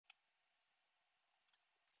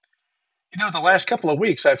The last couple of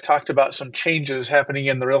weeks, I've talked about some changes happening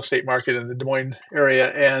in the real estate market in the Des Moines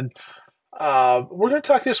area, and we're going to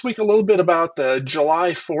talk this week a little bit about the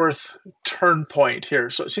July 4th turn point here.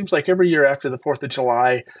 So it seems like every year after the 4th of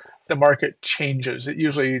July, the market changes. It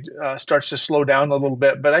usually starts to slow down a little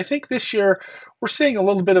bit, but I think this year we're seeing a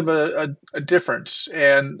little bit of a difference.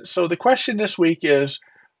 And so the question this week is,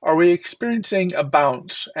 are we experiencing a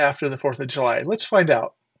bounce after the 4th of July? Let's find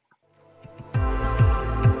out.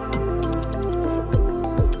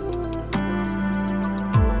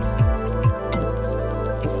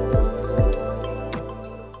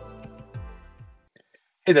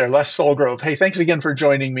 Hey there, Les Solgrove. Hey, thanks again for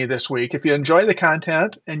joining me this week. If you enjoy the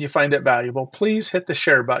content and you find it valuable, please hit the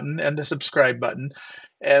share button and the subscribe button.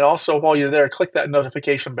 And also, while you're there, click that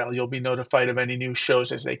notification bell. You'll be notified of any new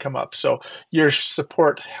shows as they come up. So your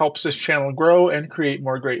support helps this channel grow and create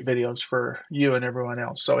more great videos for you and everyone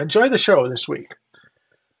else. So enjoy the show this week.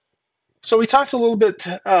 So we talked a little bit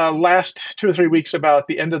last 2 or 3 weeks about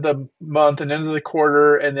the end of the month and end of the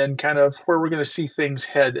quarter, and then kind of where we're going to see things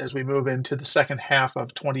head as we move into the second half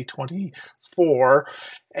of 2024.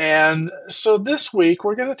 And so this week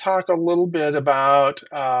we're going to talk a little bit about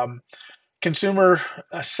consumer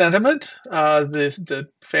sentiment. The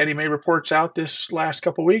Fannie Mae reports out this last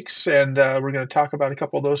couple weeks, and we're going to talk about a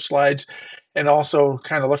couple of those slides and also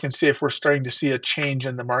kind of look and see if we're starting to see a change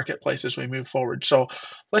in the marketplace as we move forward. So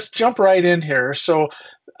let's jump right in here. So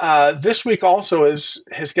this week also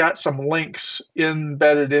has got some links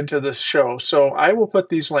embedded into this show. So I will put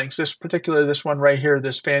these links, this one right here,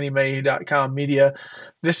 this fanniemae.com media.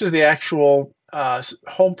 This is the actual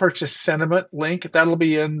home purchase sentiment link. That'll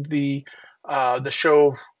be in the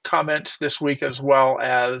show comments this week, as well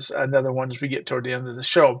as another one as we get toward the end of the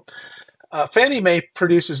show. Fannie Mae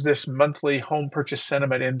produces this monthly home purchase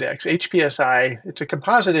sentiment index, HPSI. It's a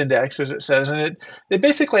composite index, as it says, and it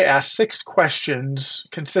basically asks 6 questions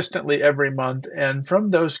consistently every month. And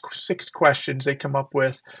from those 6 questions, they come up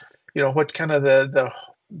with, what kind of the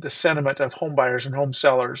sentiment of home buyers and home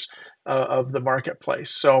sellers of the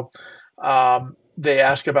marketplace. So they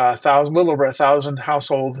ask about little over 1,000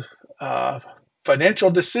 household financial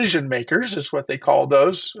decision makers is what they call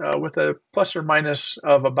those, with a plus or minus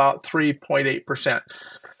of about 3.8%.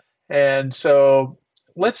 And so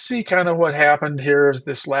let's see kind of what happened here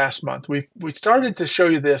this last month. We started to show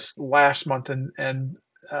you this last month, and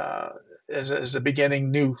as a beginning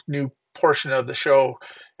new portion of the show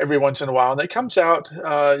every once in a while. And it comes out,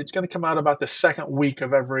 it's going to come out about the second week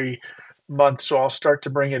of every month. So I'll start to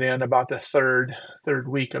bring it in about the third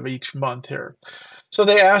week of each month here. So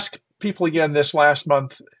they ask people again this last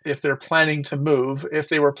month if they're planning to move. If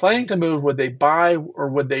they were planning to move, would they buy or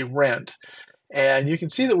would they rent? And you can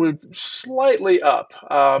see that we're slightly up.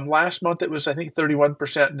 Last month it was, I think,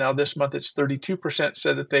 31%. Now this month it's 32%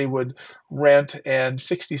 said that they would rent, and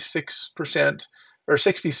 66% or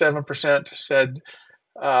 67% said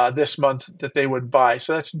this month that they would buy.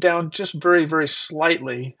 So that's down just very, very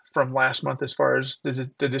slightly from last month as far as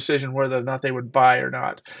the decision whether or not they would buy or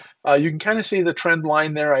not. You can kind of see the trend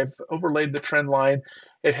line there. I've overlaid the trend line.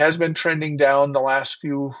 It has been trending down the last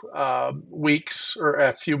few weeks or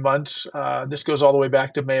a few months. This goes all the way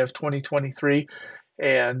back to May of 2023.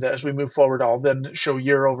 And as we move forward, I'll then show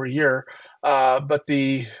year over year. But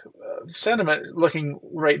the sentiment looking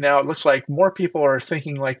right now, it looks like more people are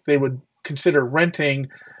thinking like they would consider renting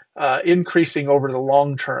increasing over the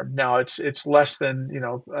long term. Now it's less than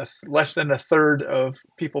less than a third of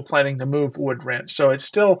people planning to move would rent. So it's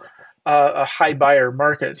still a high buyer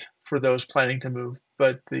market for those planning to move,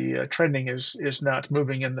 but the trending is not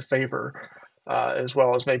moving in the favor as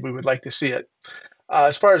well as maybe we would like to see it.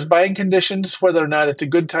 As far as buying conditions, whether or not it's a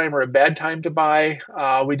good time or a bad time to buy,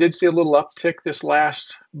 we did see a little uptick this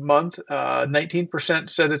last month. 19%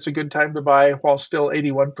 said it's a good time to buy, while still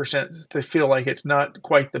 81% they feel like it's not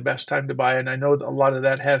quite the best time to buy. And I know that a lot of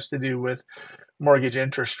that has to do with mortgage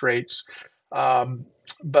interest rates.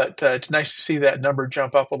 But it's nice to see that number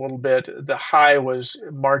jump up a little bit. The high was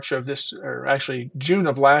March of this, or actually June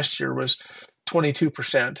of last year was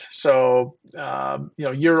 22%. So,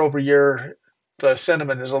 year over year, the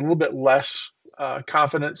sentiment is a little bit less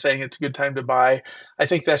confident, saying it's a good time to buy. I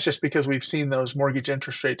think that's just because we've seen those mortgage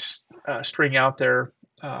interest rates string out there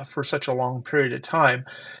for such a long period of time.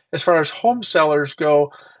 As far as home sellers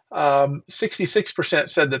go, 66%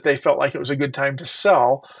 said that they felt like it was a good time to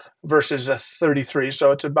sell versus a 33.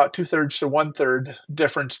 So it's about 2/3 to 1/3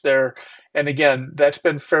 difference there. And again, that's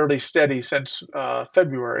been fairly steady since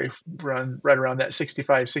February, right around that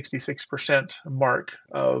 65, 66% mark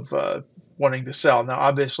of wanting to sell. Now,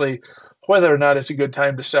 obviously, whether or not it's a good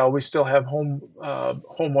time to sell. We still have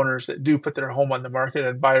homeowners that do put their home on the market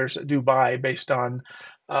and buyers that do buy based on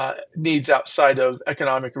needs outside of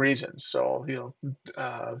economic reasons. So,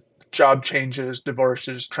 job changes,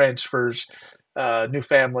 divorces, transfers, new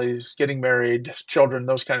families, getting married, children,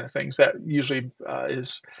 those kind of things. That usually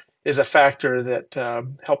is a factor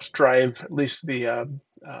that helps drive at least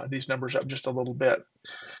these numbers up just a little bit.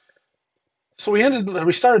 So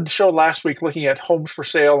we started the show last week looking at homes for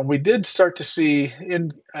sale, and we did start to see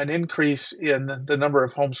an increase in the number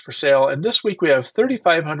of homes for sale. And this week we have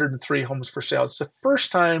 3,503 homes for sale. It's the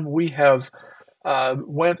first time we have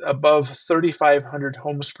went above 3,500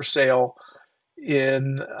 homes for sale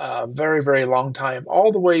in a very, very long time,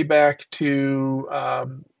 all the way back to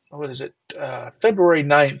what is it? February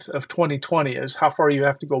 9th of 2020 is how far you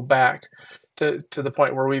have to go back to the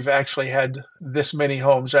point where we've actually had this many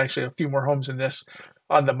homes, actually a few more homes than this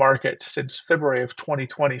on the market since February of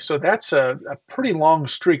 2020. So that's a pretty long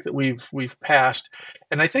streak that we've passed.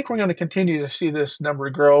 And I think we're going to continue to see this number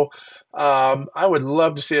grow. I would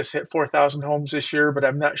love to see us hit 4,000 homes this year, but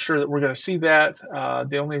I'm not sure that we're going to see that.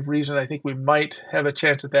 The only reason I think we might have a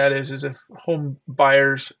chance at that is if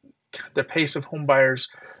the pace of home buyers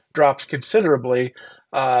drops considerably,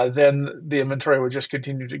 then the inventory would just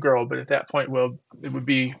continue to grow. But at that point, it would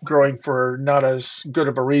be growing for not as good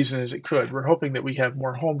of a reason as it could. We're hoping that we have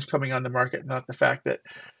more homes coming on the market, not the fact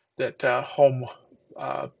that home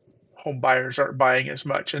buyers aren't buying as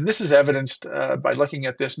much. And this is evidenced by looking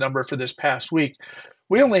at this number for this past week.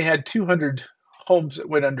 We only had 200 homes that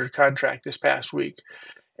went under contract this past week,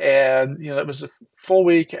 and it was a full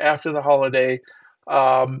week after the holiday.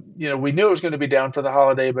 We knew it was going to be down for the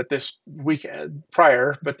holiday, but this week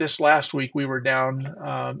prior, but this last week we were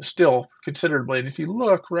down still considerably. And if you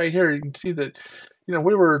look right here, you can see that,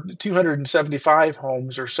 we were 275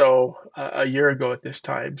 homes or so a year ago at this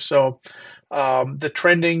time. So the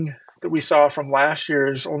trending that we saw from last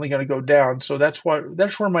year is only going to go down. So that's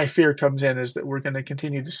where my fear comes in, is that we're going to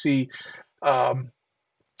continue to see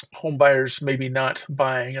home buyers maybe not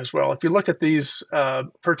buying as well. If you look at these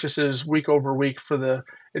purchases week over week for the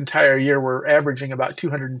entire year, we're averaging about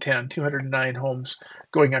 209 homes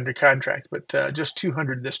going under contract, but just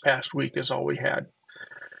 200 this past week is all we had.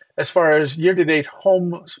 As far as year-to-date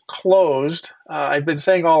homes closed, I've been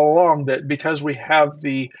saying all along that because we have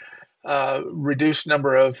the reduced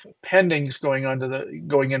number of pendings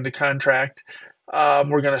going into contract,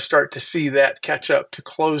 we're going to start to see that catch up to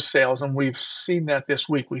closed sales, and we've seen that this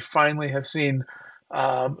week. We finally have seen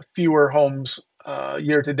fewer homes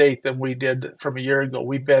year to date than we did from a year ago.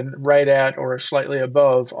 We've been right at or slightly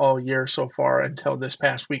above all year so far until this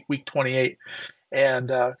past week, week 28,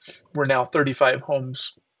 and we're now 35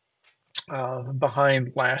 homes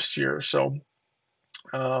behind last year. So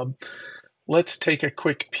let's take a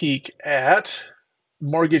quick peek at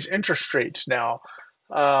mortgage interest rates now.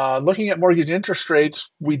 Looking at mortgage interest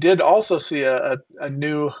rates, we did also see a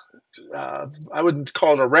new, I wouldn't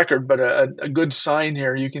call it a record, but a good sign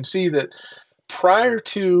here. You can see that prior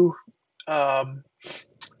to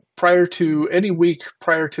any week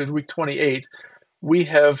prior to week 28, we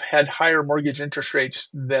have had higher mortgage interest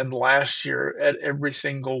rates than last year at every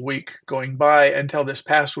single week going by until this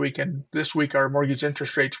past week. And this week, our mortgage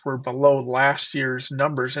interest rates were below last year's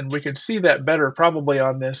numbers. And we can see that better probably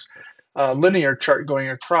on this linear chart going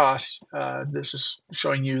across. This is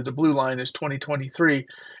showing you the blue line is 2023,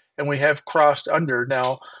 and we have crossed under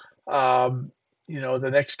now.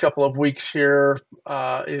 The next couple of weeks here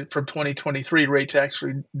from 2023, rates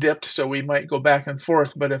actually dipped, so we might go back and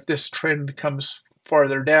forth. But if this trend comes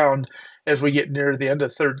farther down as we get near the end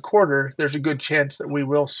of third quarter, there's a good chance that we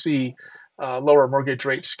will see lower mortgage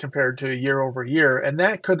rates compared to year over year. And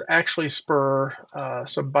that could actually spur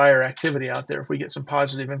some buyer activity out there if we get some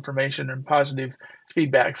positive information and positive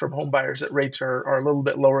feedback from home buyers that rates are a little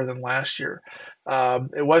bit lower than last year.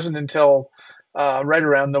 It wasn't until right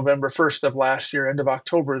around November 1st of last year, end of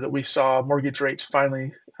October, that we saw mortgage rates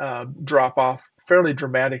finally drop off fairly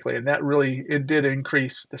dramatically. And it did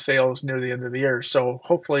increase the sales near the end of the year. So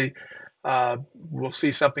hopefully we'll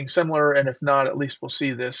see something similar, and if not, at least we'll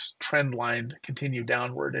see this trend line continue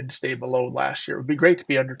downward and stay below last year. It would be great to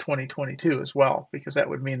be under 2022 as well, because that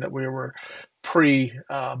would mean that we were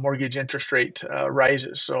pre-mortgage interest rate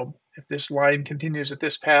rises. So if this line continues at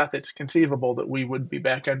this path, it's conceivable that we would be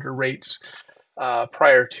back under rates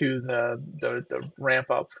prior to the ramp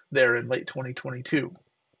up there in late 2022.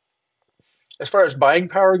 As far as buying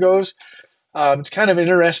power goes, it's kind of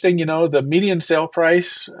interesting, the median sale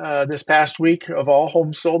price this past week of all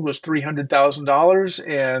homes sold was $300,000.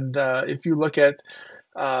 And if you look at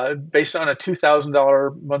Based on a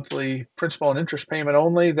 $2,000 monthly principal and interest payment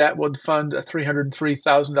only, that would fund a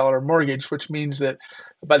 $303,000 mortgage, which means that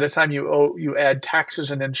by the time you add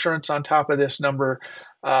taxes and insurance on top of this number,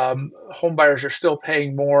 home buyers are still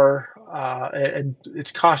paying more, and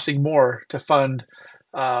it's costing more to fund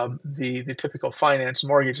the typical finance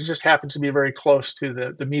mortgage. It just happens to be very close to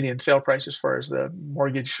the median sale price as far as the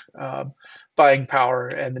mortgage buying power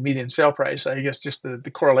and the median sale price. I guess just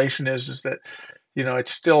the correlation is that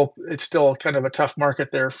it's still kind of a tough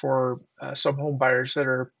market there for some home buyers that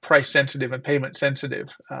are price sensitive and payment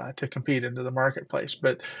sensitive to compete into the marketplace.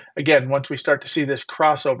 But again, once we start to see this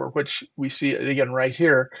crossover, which we see it again right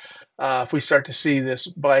here, if we start to see this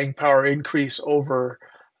buying power increase over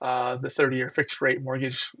the 30-year fixed rate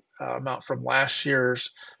mortgage amount from last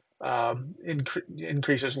year's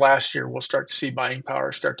increases last year, we'll start to see buying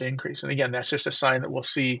power start to increase. And again, that's just a sign that we'll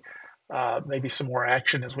see maybe some more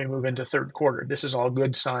action as we move into third quarter. This is all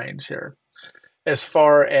good signs here. As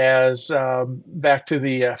far as back to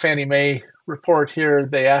the Fannie Mae report here,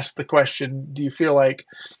 they asked the question, do you feel like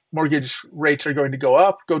mortgage rates are going to go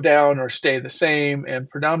up, go down, or stay the same? And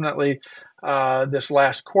predominantly this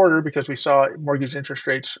last quarter, because we saw mortgage interest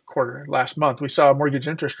rates last month, we saw mortgage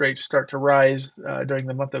interest rates start to rise during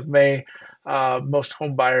the month of May. Most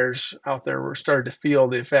home buyers out there were starting to feel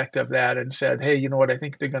the effect of that and said, hey, you know what, I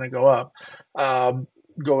think they're going to go up.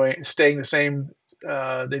 Staying the same,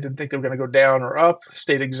 they didn't think they were going to go down or up,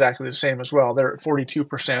 stayed exactly the same as well. They're at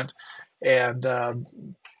 42%. And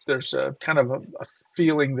there's a kind of a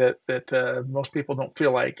feeling that most people don't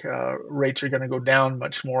feel like rates are going to go down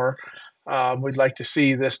much more. We'd like to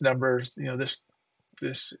see this numbers,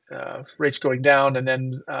 this rates going down, and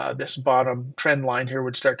then this bottom trend line here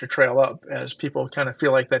would start to trail up as people kind of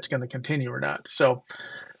feel like that's going to continue or not. So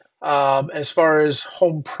as far as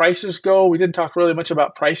home prices go, we didn't talk really much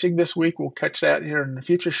about pricing this week. We'll catch that here in the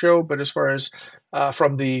future show. But as far as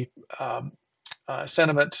from the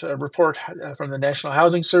sentiment report from the National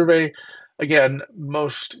Housing Survey, again,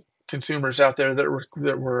 most consumers out there that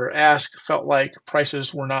were asked felt like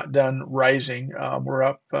prices were not done rising. We're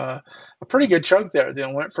up a pretty good chunk there. They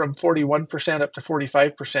went from 41% up to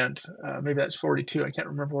 45%. Maybe that's 42. I can't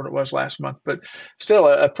remember what it was last month, but still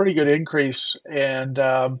a pretty good increase. And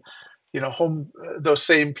those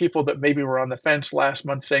same people that maybe were on the fence last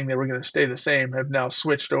month saying they were going to stay the same have now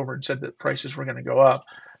switched over and said that prices were going to go up.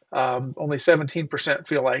 Only 17%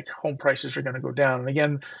 feel like home prices are going to go down. And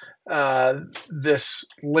again, this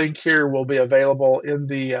link here will be available in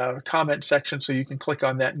the comment section, so you can click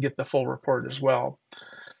on that and get the full report as well.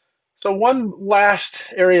 So one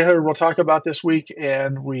last area here we'll talk about this week,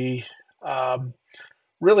 and we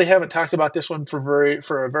really haven't talked about this one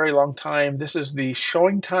for a very long time. This is the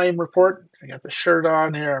showing time report. I got the shirt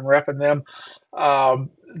on here. I'm repping them.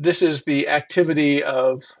 This is the activity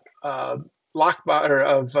of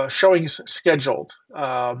showings scheduled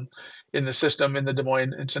in the system in the Des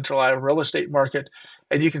Moines and Central Iowa real estate market,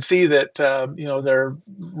 and you can see that they're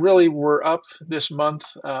really were up this month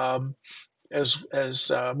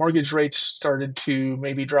as mortgage rates started to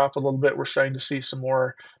maybe drop a little bit. We're starting to see some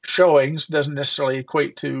more showings. Doesn't necessarily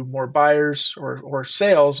equate to more buyers or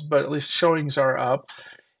sales, but at least showings are up.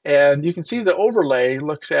 And you can see the overlay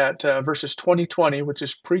looks at versus 2020, which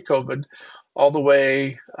is pre-COVID, all the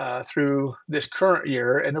way through this current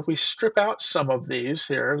year. And if we strip out some of these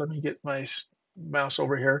here, let me get my mouse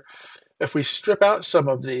over here. If we strip out some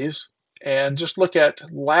of these and just look at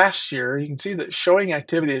last year, you can see that showing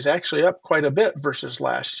activity is actually up quite a bit versus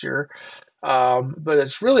last year. But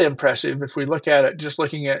it's really impressive if we look at it, just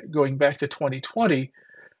looking at going back to 2020.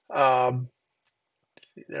 There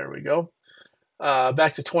we go.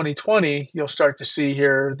 Back to 2020, you'll start to see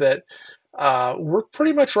here that we're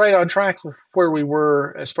pretty much right on track with where we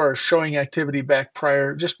were as far as showing activity back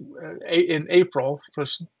prior, just in April,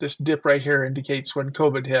 because this dip right here indicates when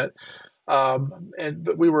COVID hit.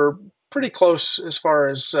 But we were pretty close as far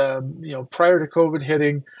as prior to COVID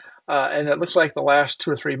hitting, and it looks like the last 2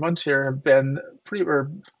 or 3 months here have been or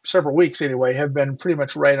several weeks anyway, have been pretty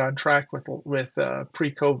much right on track with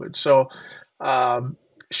pre-COVID. So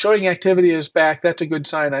showing activity is back. That's a good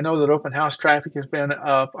sign. I know that open house traffic has been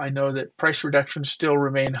up. I know that price reductions still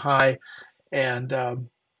remain high, and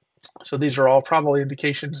so these are all probably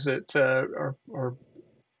indications that or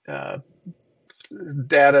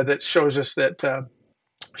data that shows us that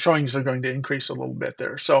showings are going to increase a little bit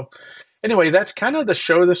there. So anyway, that's kind of the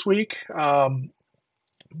show this week.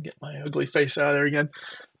 Get my ugly face out of there again.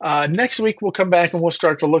 Next week, we'll come back and we'll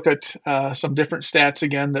start to look at some different stats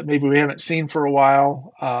again that maybe we haven't seen for a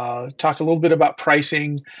while. Talk a little bit about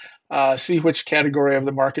pricing, see which category of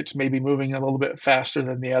the markets may be moving a little bit faster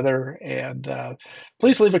than the other. And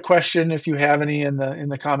please leave a question if you have any in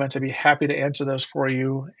the comments. I'd be happy to answer those for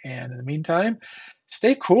you. And in the meantime,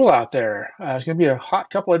 stay cool out there. It's going to be a hot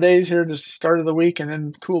couple of days here to the start of the week, and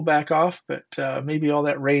then cool back off. But maybe all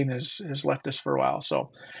that rain has left us for a while.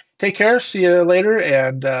 So take care. See you later.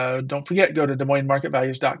 And don't forget, go to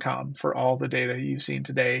DesMoinesMarketValues.com for all the data you've seen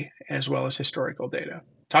today, as well as historical data.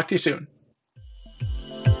 Talk to you soon.